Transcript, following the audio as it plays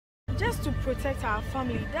Just to protect our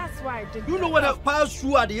family. That's why I did. You know what I passed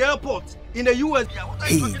through at the airport in the US?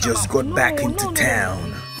 He just got back into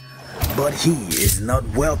town. But he is not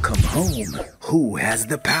welcome home. Who has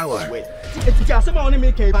the power?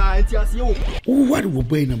 What will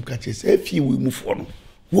bring them catches if you will move on?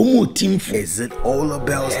 One more team. Is it all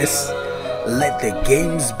about this? Let the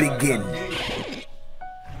games begin.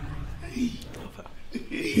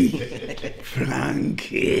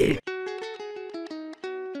 Frankie.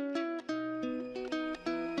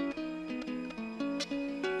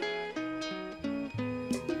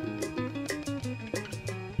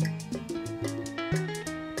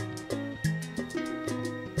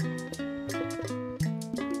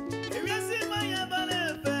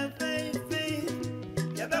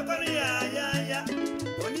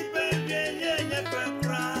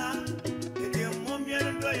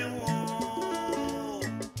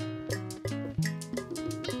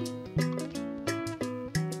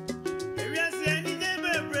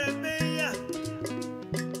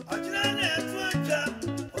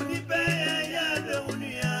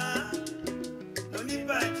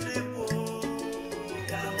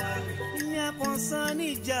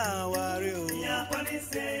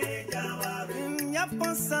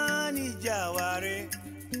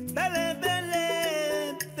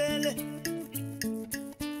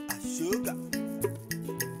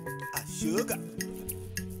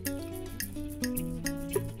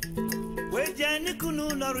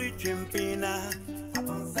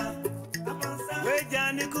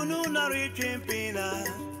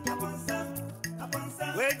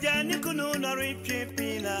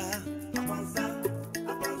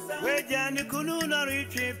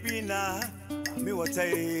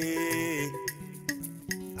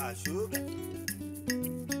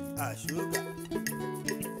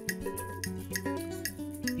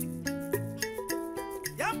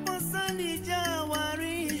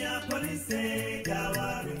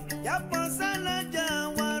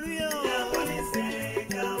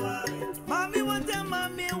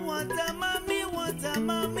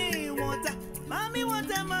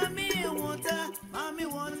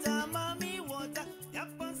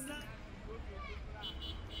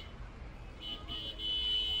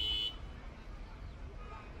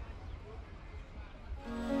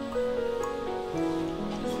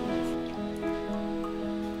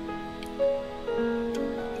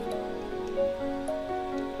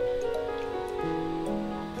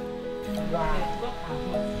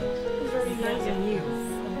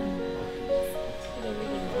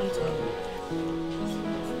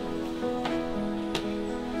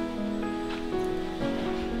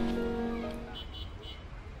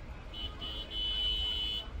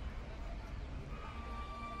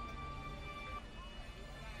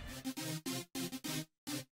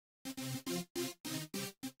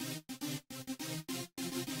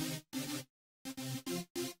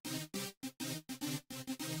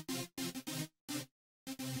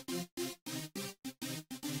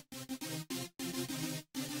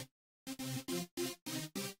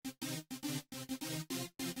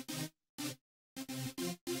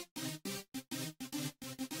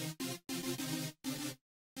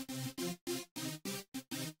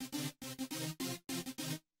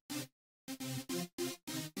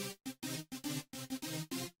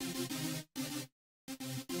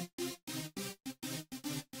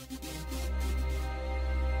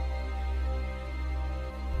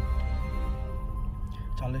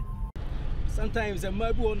 Charlie, sometimes a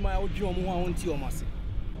maybe on my old job won't you must.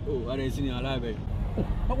 Oh, I didn't see you alive.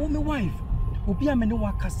 But with my wife, will be a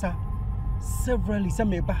menua casa several is a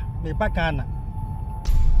meba, Ghana.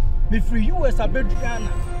 Be free US a bedroom,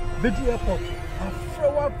 bedroom airport, a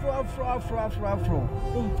fro,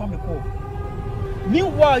 family call.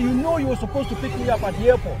 Meanwhile, you know you were supposed to pick me up at the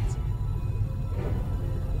airport.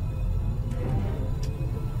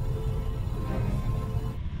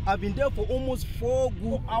 I've been there for almost 4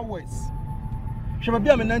 good hours. She might be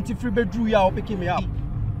a 93 bedroom here picking me up.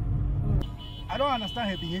 I don't understand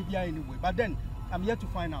her behavior anyway, but then I'm here to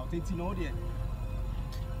find out. It's in order.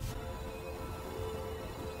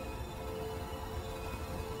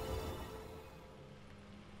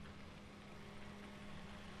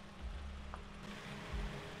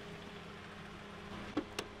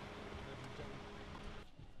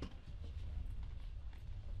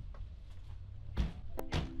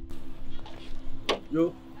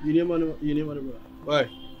 Yo, you need money, bro. Why?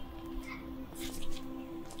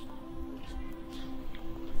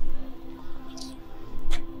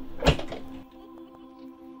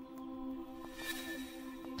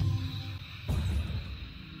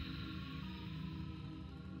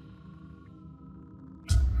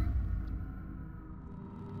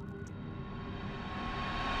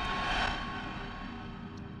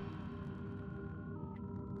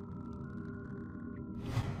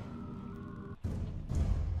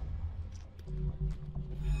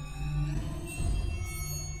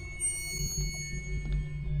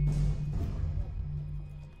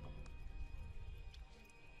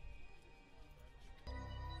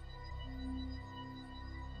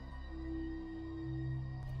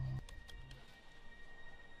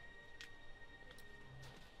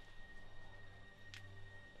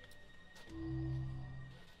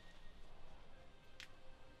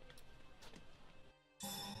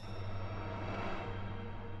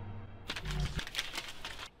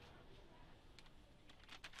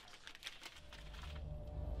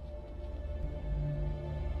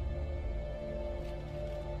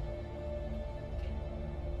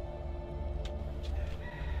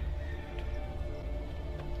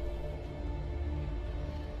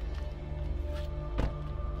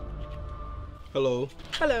 Hello.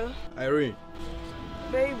 Hello. Irene.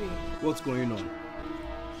 Baby. What's going on?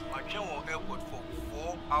 I came on airport for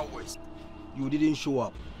 4 hours. You didn't show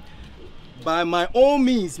up. By my own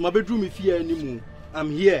means, my bedroom is here anymore.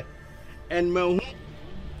 I'm here. And my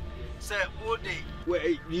say all day. Well,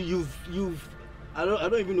 you've I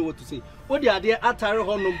don't even know what to say. What the idea at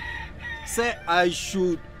Honum say I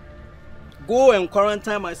should go and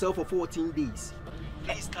quarantine myself for 14 days.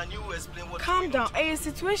 Please, can you explain what? Calm down. A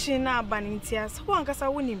situation now banning tears. Who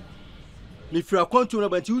ankasa winning? If you are continuing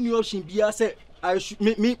about you new option, be say I should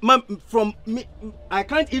I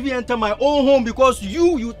can't even enter my own home because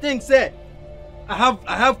you think say I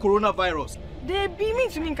have coronavirus. They be me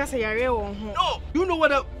to me because you are home. No, you know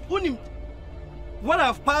what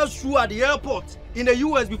I've passed through at the airport in the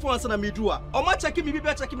US before answering me do. Am I checking me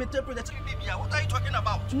checking me temperature, checking me baby? What are you talking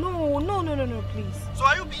about? No, please. So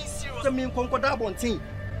are you being serious? I mean, conquer one thing.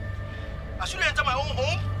 I shouldn't enter my own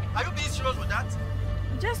home. Are you being serious with that?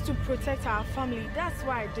 Just to protect our family. That's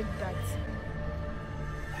why I did that.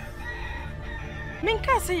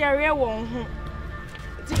 Minka say you are home.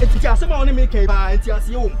 It's only make a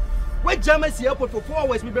wait, James airport for 4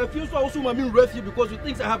 hours. We refuse to also refugee because you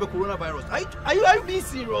think I have a coronavirus. Are you being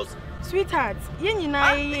serious? Sweetheart, you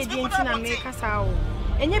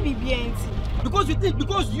because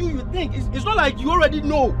you think it's not like you already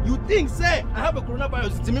know. You think say I have a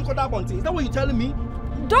coronavirus. Is that what you're telling me?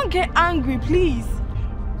 Don't get angry, please.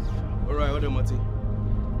 Alright, what am I saying?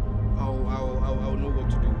 I'll know what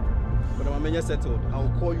to do. But I'm just settled. I'll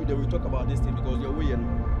call you then we'll talk about this thing because you're waiting.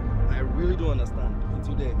 I really don't understand.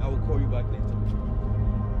 Until then, I will call you back later.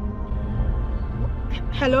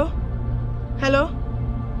 Hello? Hello?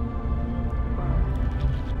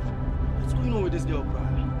 What's going on with this girl,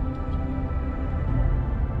 Brian?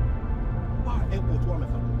 Why airport? What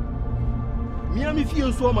am I? Me and me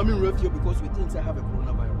feel so I'm in refugee because we think I have a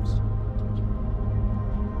coronavirus.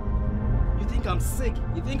 You think I'm sick?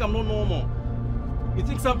 You think I'm not normal? You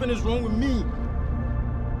think something is wrong with me?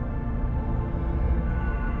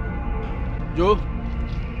 Joe,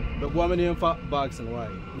 the woman in bags and why?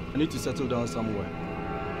 I need to settle down somewhere.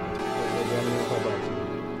 The woman in bags.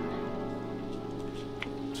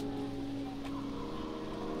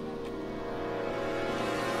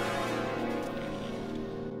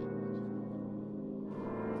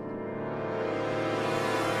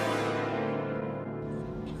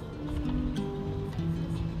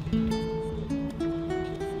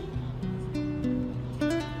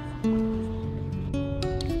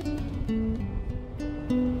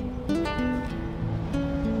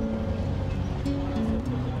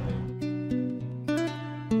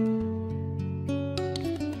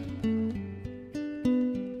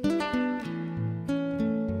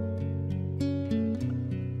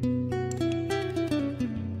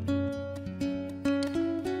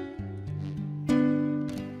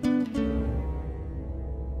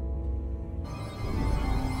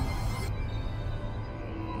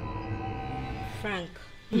 Frank,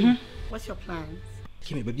 what's your plans?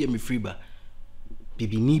 Kimi baby me free ba.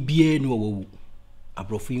 Baby ni bie no wo.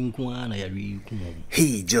 Abrofo nko na yari kumo.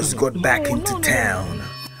 He just got back into town,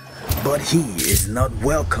 but he is not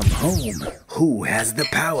welcome home. Who has the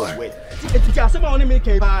power?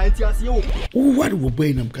 What will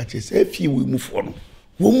be nam catches if you will move on?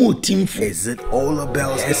 One more team for Is it all a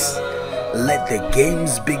bells? Yes. Let the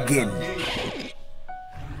games begin.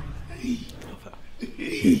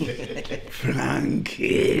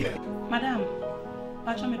 Frankie. Madam,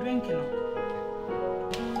 watch me drinking.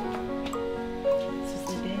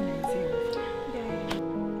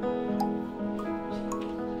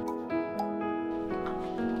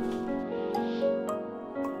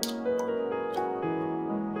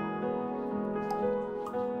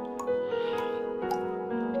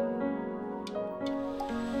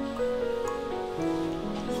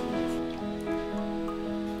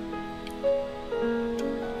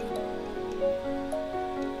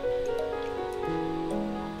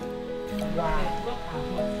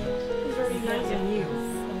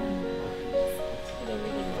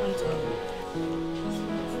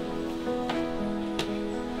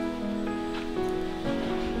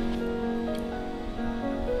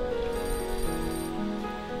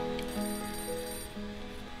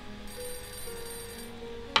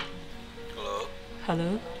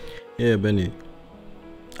 Hello? Yeah, Benny.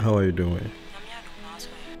 How are you doing?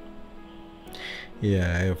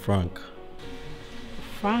 Yeah, Frank.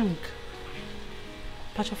 Frank?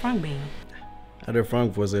 Pacha Frank being? I don't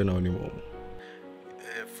Frank was there no anymore.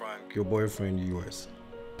 Frank, your boyfriend in the US.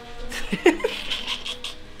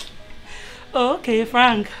 Oh, okay,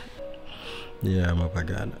 Frank. Yeah, I'm a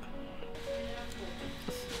pagana.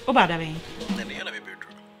 Oh, bad, I mean. Then you're not a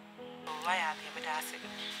bedroom. Why are you?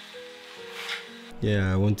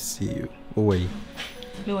 Yeah, I want to see you. Oh, wait.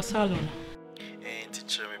 Me was salon. Ain't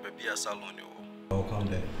teacher me baby a salon. I'll come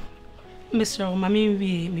there. Mr. Mami,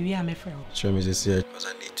 we are my friend. Show me this here because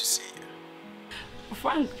I need to see you.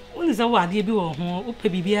 Frank, when is our idea be or Upe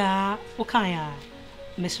Bibia, Okaya?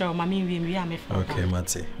 Mr. Mami, we are my friend. Okay,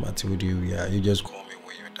 Matty, would you? Yeah, you just call me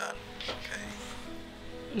when you're done.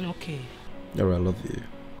 Okay. Okay. All right, I love you.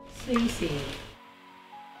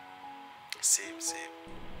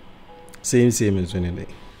 Same. Same as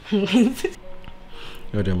anything.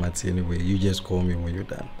 You're the Matty anyway. You just call me when you're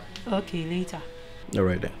done. Okay, later. All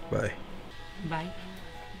right then. Bye. Bye.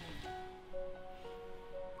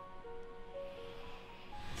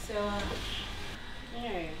 So,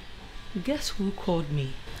 guess who called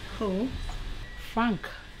me? Who? Frank.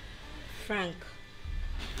 Frank.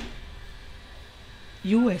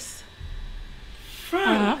 US.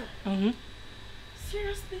 Frank?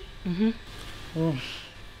 Seriously? Oh.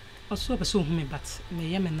 Also, pursue me, but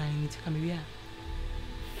me and I need to come here.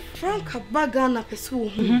 Frank Bagana pursue.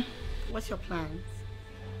 What's your plans?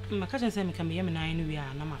 My cousin said me come here and I know we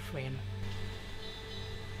are not my friend.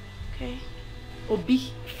 Okay.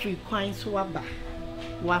 Obi free coin swaba.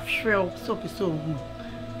 Waf shrill so pursue.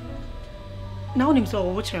 Now him so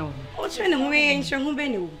watch him. What's your name? We ain't sure who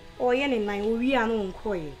been you. Or any nine we are no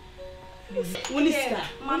koi.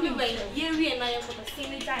 Mommy, wait, you and I are for the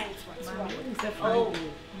same giant. Oh,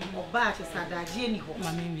 but it's a Jenny.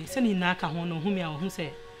 Mammy, send in Naka whom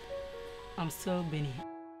say I'm still Benny.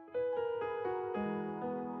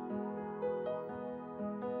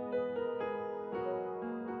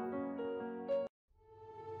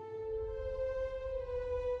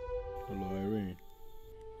 Hello, Irene.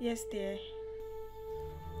 Yes, dear.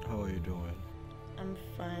 How are you doing? I'm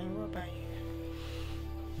fine. What about you?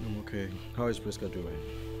 I'm okay. How is Priska doing?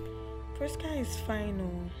 Priska is fine.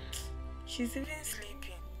 Oh, she's even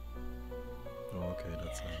sleeping. Oh, okay,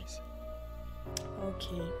 that's nice.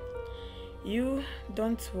 Okay. You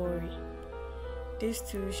don't worry. This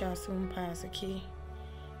too shall soon pass, okay?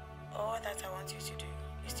 All that I want you to do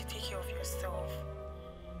is to take care of yourself.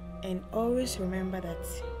 And always remember that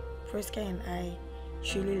Priska and I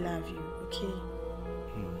truly love you, okay?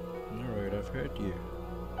 Alright, I've heard you.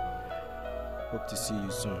 Hope to see you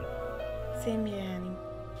soon. Same here, honey.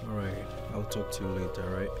 Alright, I'll talk to you later,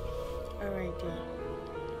 alright? Alright,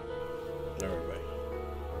 dear. Alright, bye.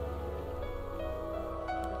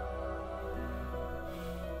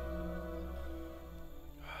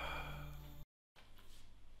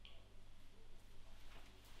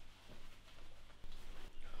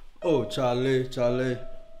 Oh, Charlie.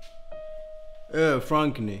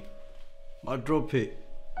 Frank ni. I drop it.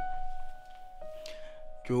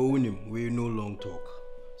 Joe we no long talk.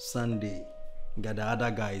 Sunday, got the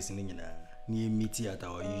other guys in near meeting at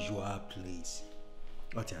our usual place.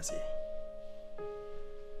 What you say?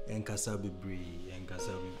 Enkasa be brave.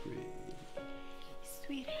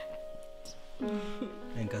 Sweetheart.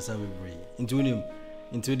 Enkasa be brave.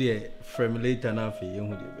 Into the frame later now for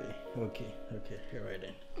you. Okay, all right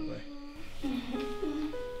then. Bye.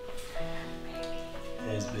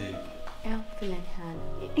 Yes, babe. I'm feeling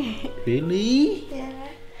happy. Really? Yeah.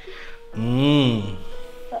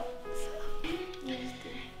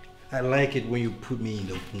 I like it when you put me in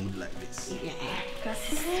the mood like this. Yeah.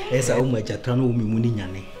 Yes, how much I turn on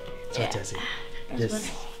me. So what I say?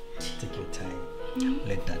 Just take your time.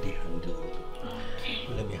 Let daddy handle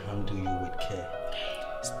you. Let me handle you with care.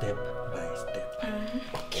 Step by step.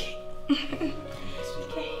 Okay.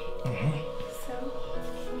 Okay.